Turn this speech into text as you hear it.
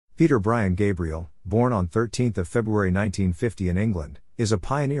Brian Gabriel, born on 13 February 1950 in England, is a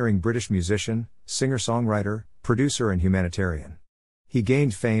pioneering British musician, singer-songwriter, producer and humanitarian. He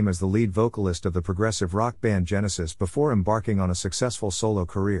gained fame as the lead vocalist of the progressive rock band Genesis before embarking on a successful solo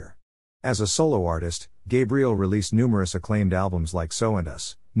career. As a solo artist, Gabriel released numerous acclaimed albums like So and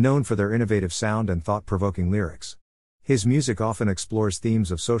Us, known for their innovative sound and thought-provoking lyrics. His music often explores themes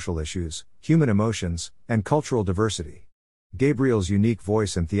of social issues, human emotions, and cultural diversity. Gabriel's unique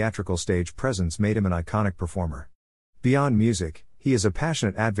voice and theatrical stage presence made him an iconic performer. Beyond music, he is a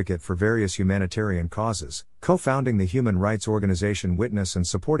passionate advocate for various humanitarian causes, co-founding the human rights organization Witness and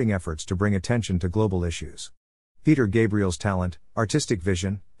supporting efforts to bring attention to global issues. Gabriel's talent, artistic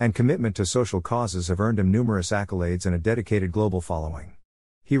vision, and commitment to social causes have earned him numerous accolades and a dedicated global following.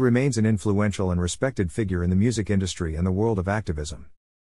 He remains an influential and respected figure in the music industry and the world of activism.